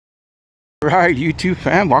Right, YouTube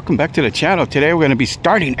fam, welcome back to the channel. Today we're going to be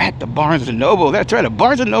starting at the Barnes & Noble. That's right, a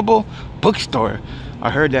Barnes & Noble bookstore. I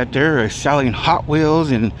heard that they're selling Hot Wheels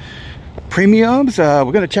and premiums. We're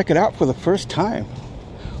going to check it out for the first time.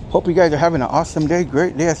 Hope you guys are having an awesome day,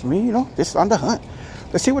 great day as me, you know, just on the hunt.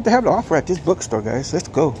 Let's see what they have to offer at this bookstore, guys. Let's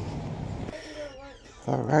go.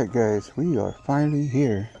 Alright guys, we are finally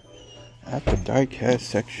here at the die-cast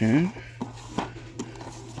section.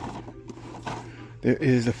 There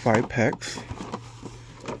is the 5-packs.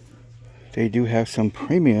 They do have some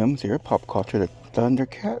premiums here. Pop Culture, the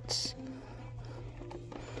Thundercats.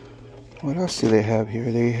 What else do they have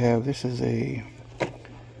here? They have, this is a,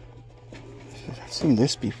 I've seen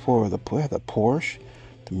this before. The Porsche,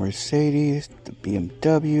 the Mercedes, the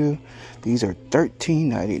BMW. These are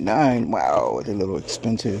 $13.99. Wow, they're a little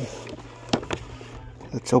expensive.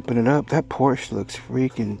 Let's open it up. That Porsche looks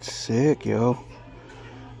freaking sick, yo.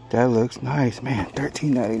 That looks nice, man.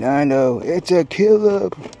 $13.99 though. It's a killer.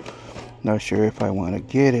 Not sure if I want to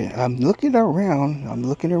get it. I'm looking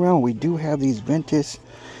around. We do have these vintage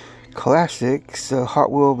classics,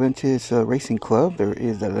 Hot Wheel Vintage Racing Club. There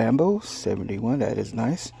is the Lambo 71. That is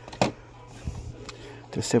nice.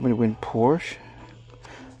 The 71 Porsche.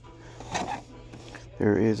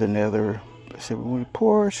 There is another 71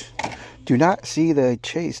 Porsche. Do not see the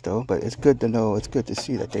Chase though, but it's good to know. It's good to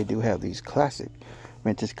see that they do have these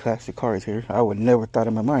vintage classic cars here. I would never thought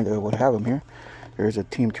in my mind that I would have them here. There's a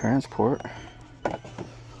Team Transport.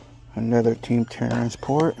 Another Team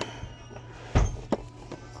Transport.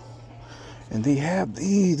 And they have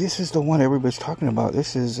these. This is the one everybody's talking about.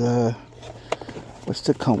 This is, what's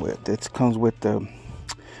it come with? It comes with the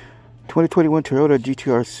 2021 Toyota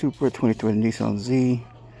GTR Super, 2020 Nissan Z,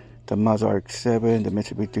 the Mazda RX-7, the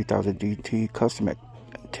Mitsubishi 3000 GT, Custom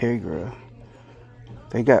Integra.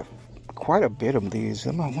 They got quite a bit of these.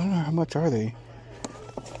 I wonder how much are they?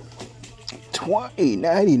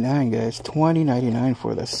 $20.99, guys. $20.99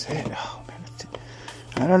 for the set. Oh man,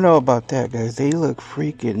 I don't know about that, guys. They look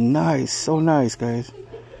freaking nice. So nice, guys.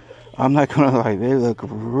 I'm not gonna lie, they look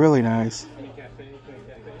really nice.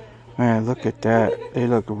 Man, look at that. They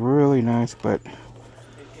look really nice, but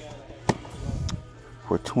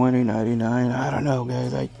for $20.99, I don't know,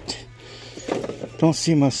 guys. I don't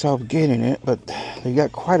see myself getting it, but they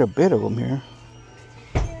got quite a bit of them here.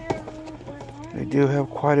 They do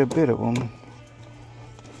have quite a bit of them.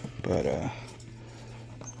 But,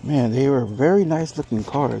 man, they were very nice looking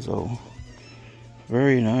cars, though.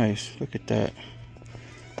 Very nice. Look at that.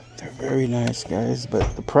 They're very nice, guys.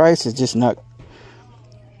 But the price is just not,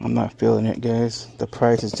 I'm not feeling it, guys. The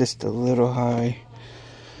price is just a little high.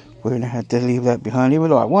 We're going to have to leave that behind,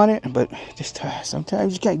 even though I want it. But just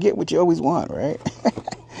sometimes you can't get what you always want, right?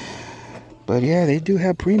 But yeah, they do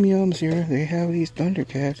have premiums here. They have these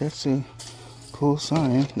Thundercats. That's a cool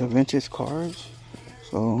sign. The vintage cars.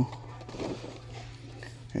 So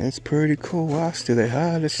it's pretty cool. What else do they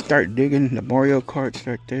have? Let's start digging. The Mario Karts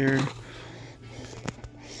right there.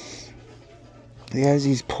 They have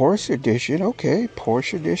these Porsche edition. Okay,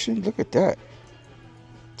 Porsche edition. Look at that.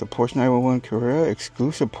 The Porsche 911 Carrera,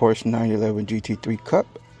 exclusive Porsche 911 GT3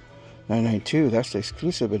 Cup 992. That's the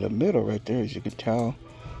exclusive in the middle right there, as you can tell.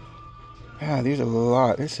 Yeah, these are a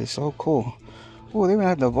lot. This is so cool. Oh, they even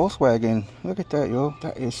have the Volkswagen. Look at that, yo.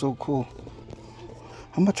 That is so cool.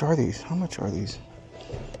 How much are these? How much are these?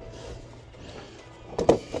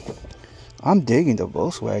 I'm digging the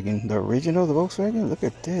Volkswagen. The original, the Volkswagen. Look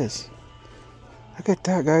at this. Look at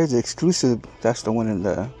that, guys. The exclusive. That's the one in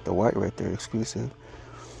the white right there. Exclusive.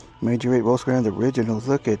 Major 8 Volkswagen, the originals.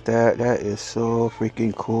 Look at that. That is so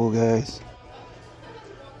freaking cool, guys.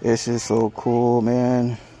 This is so cool,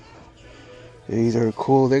 man. These are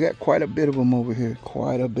cool. They got quite a bit of them over here.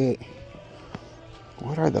 Quite a bit.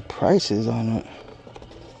 What are the prices on it?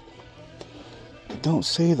 Don't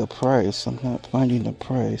say the price. I'm not finding the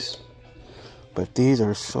price. But these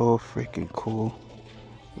are so freaking cool.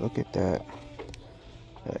 Look at that.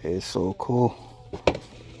 That is so cool.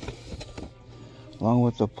 Along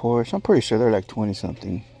with the Porsche. I'm pretty sure they're like 20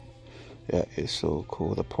 something. That is so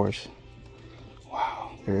cool. The Porsche.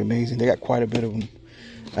 Wow. They're amazing. They got quite a bit of them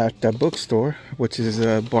at the bookstore, which is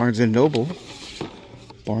Barnes & Noble.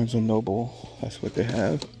 Barnes & Noble. That's what they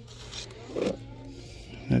have.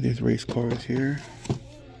 Now these race cars here.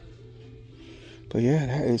 But yeah,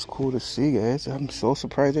 that is cool to see, guys. I'm so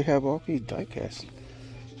surprised they have all these diecasts.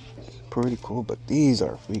 Pretty cool, but these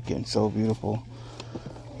are freaking so beautiful.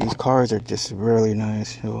 These cars are just really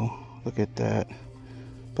nice, yo. Look at that.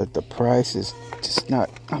 But the price is just not,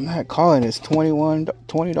 I'm not calling this $20,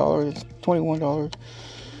 $21.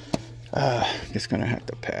 Just gonna have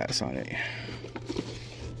to pass on it.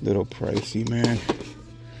 Little pricey, man.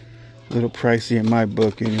 A little pricey in my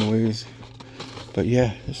book anyways. But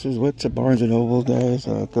yeah, this is what's at Barnes & Noble, guys.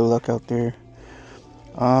 Good luck out there.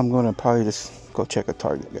 I'm going to probably just go check a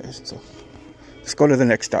Target, guys. So let's go to the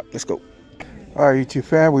next stop. Let's go. Alright, YouTube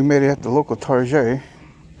fam, we made it at the local Target.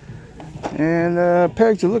 And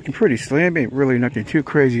pegs are looking pretty slim. Ain't really nothing too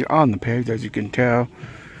crazy on the pegs, as you can tell.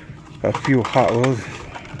 A few Hot Wheels.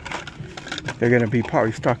 They're going to be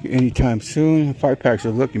probably stocking anytime soon. 5-packs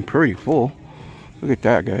are looking pretty full. Look at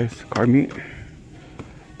that, guys. Car meat.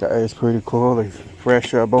 That is pretty cool. There's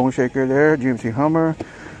fresh bone shaker there. GMC Hummer.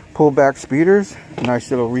 Pullback speeders.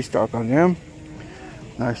 Nice little restock on them.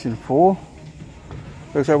 Nice and full.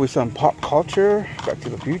 Looks like we some pop culture. Back to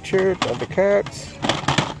the Future. Thundercats.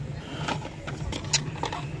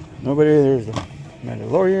 Nobody. There's the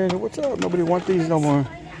Mandalorian. What's up? Nobody want these no more.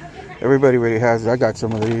 Everybody already has it. I got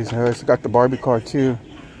some of these. I also got the Barbie car too.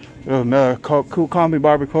 Cool Combi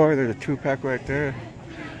Barbie car. There's a 2-pack right there.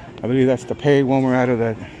 I believe that's the paid one we're out of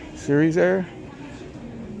that series there.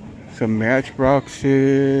 Some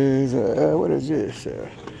Matchboxes. What is this?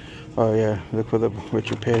 Oh yeah, look for the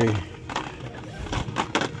Richard Petty.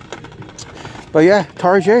 But yeah,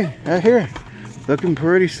 Target right here, looking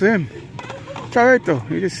pretty slim. It's alright though.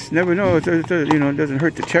 You just never know. You know, it doesn't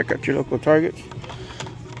hurt to check out your local Targets.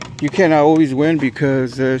 You cannot always win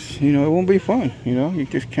because you know, it won't be fun. You know, you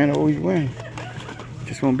just can't always win. It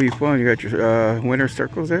just won't be fun. You got your winner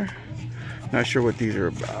circles there. Not sure what these are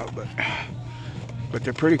about, but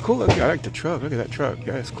they're pretty cool. Look, I like the truck. Look at that truck.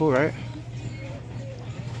 Yeah, it's cool, right?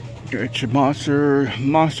 Got your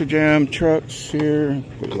Monster Jam trucks here.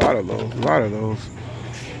 A lot of those. A lot of those.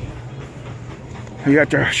 You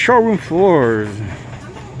got the showroom floors.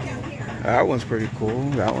 That one's pretty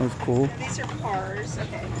cool. That one's cool. These are cars.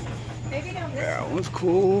 Okay. Maybe down this That one's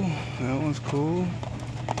cool. That one's cool.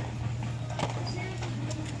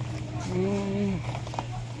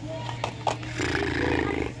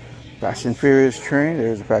 Fast and Furious train.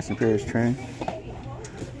 There's a Fast and Furious train.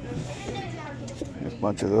 There's a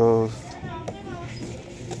bunch of those.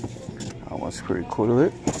 That one's pretty cool to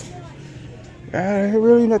it.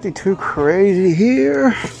 Really nothing too crazy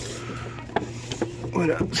here. What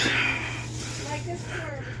else?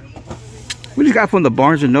 We just got from the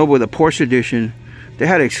Barnes & Noble the Porsche edition. They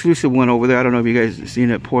had an exclusive one over there. I don't know if you guys have seen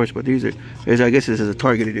that Porsche, but these are, I guess this is a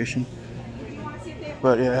Target edition.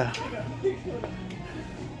 But yeah.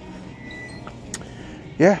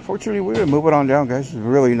 Yeah, fortunately we're gonna move it on down, guys. There's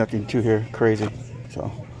really nothing too here crazy.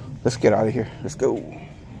 So let's get out of here. Let's go.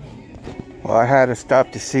 Well, I had to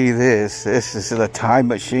stop to see this. This is the Time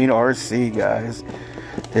Machine RC, guys.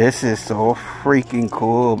 This is so freaking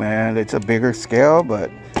cool, man. It's a bigger scale,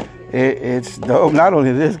 but it's dope. Not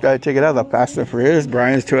only this guy, check it out, the Fast and Furious,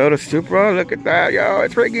 Brian's Toyota Supra. Look at that, yo.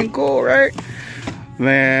 It's freaking cool, right?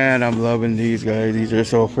 Man, I'm loving these guys. These are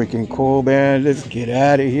so freaking cool, man. Let's get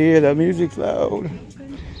out of here. The music's loud.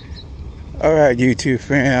 All right, YouTube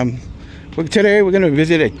fam. Today we're gonna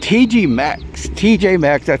visit a TJ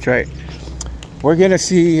Maxx, that's right. We're gonna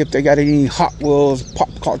see if they got any Hot Wheels, pop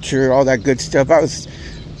culture, all that good stuff.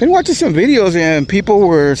 Been watching some videos and people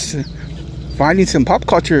were finding some pop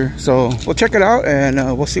culture, so we'll check it out and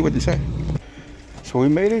we'll see what's inside. So we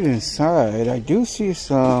made it inside. I do see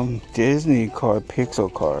some Disney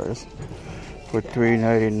Pixel cars for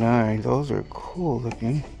 $3.99. Those are cool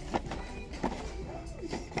looking.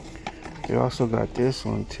 They also got this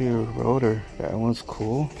one too, Rotor. That one's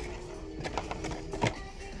cool.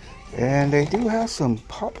 And they do have some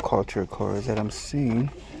pop culture cars that I'm seeing.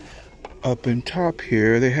 Up in top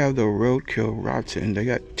here, they have the Roadkill Rotten. They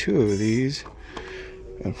got 2 of these.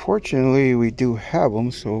 Unfortunately, we do have them,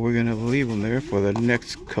 so we're gonna leave them there for the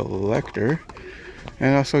next collector.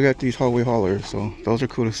 And I also got these hallway haulers, so those are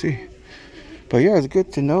cool to see. But yeah, it's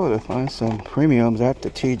good to know to find some premiums at the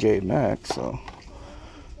TJ Maxx. So,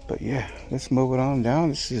 but yeah, let's move it on down.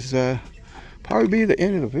 This is probably be the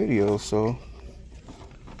end of the video. So,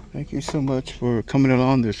 thank you so much for coming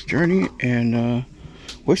along this journey, and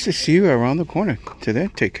wish to see you around the corner. Till then,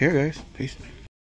 take care, guys. Peace.